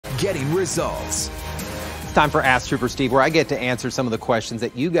getting results. It's time for Ask Trooper Steve, where I get to answer some of the questions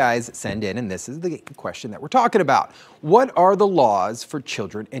that you guys send in, and this is the question that we're talking about. What are the laws for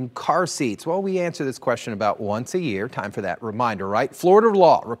children in car seats? Well, we answer this question about once a year. Time for that reminder, right? Florida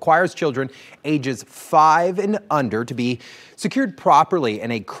law requires children ages 5 and under to be secured properly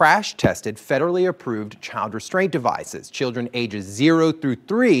in a crash-tested, federally approved child restraint devices. Children ages 0 through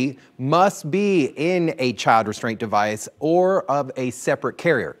 3 must be in a child restraint device or of a separate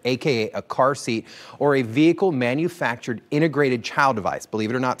carrier, aka a car seat or a vehicle manufactured integrated child device. Believe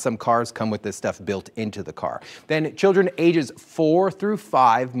it or not, some cars come with this stuff built into the car. Then children ages 4 through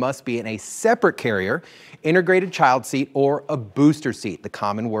 5 must be in a separate carrier, integrated child seat, or a booster seat, the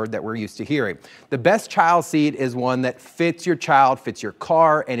common word that we're used to hearing. The best child seat is one that fits your child, fits your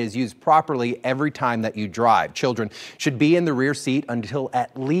car, and is used properly every time that you drive. Children should be in the rear seat until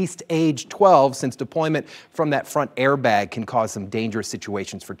at least age 12, since deployment from that front airbag can cause some dangerous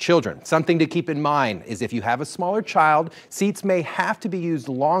situations for children. Something to keep in mind is if you have a smaller child, seats may have to be used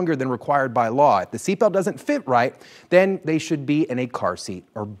longer than required by law. If the seatbelt doesn't fit right, then they should be in a car seat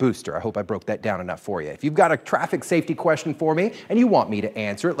or booster. I hope I broke that down enough for you. If you've got a traffic safety question for me and you want me to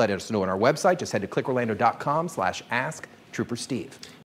answer it, let us know on our website. Just head to clickorlando.com/asktroopersteve.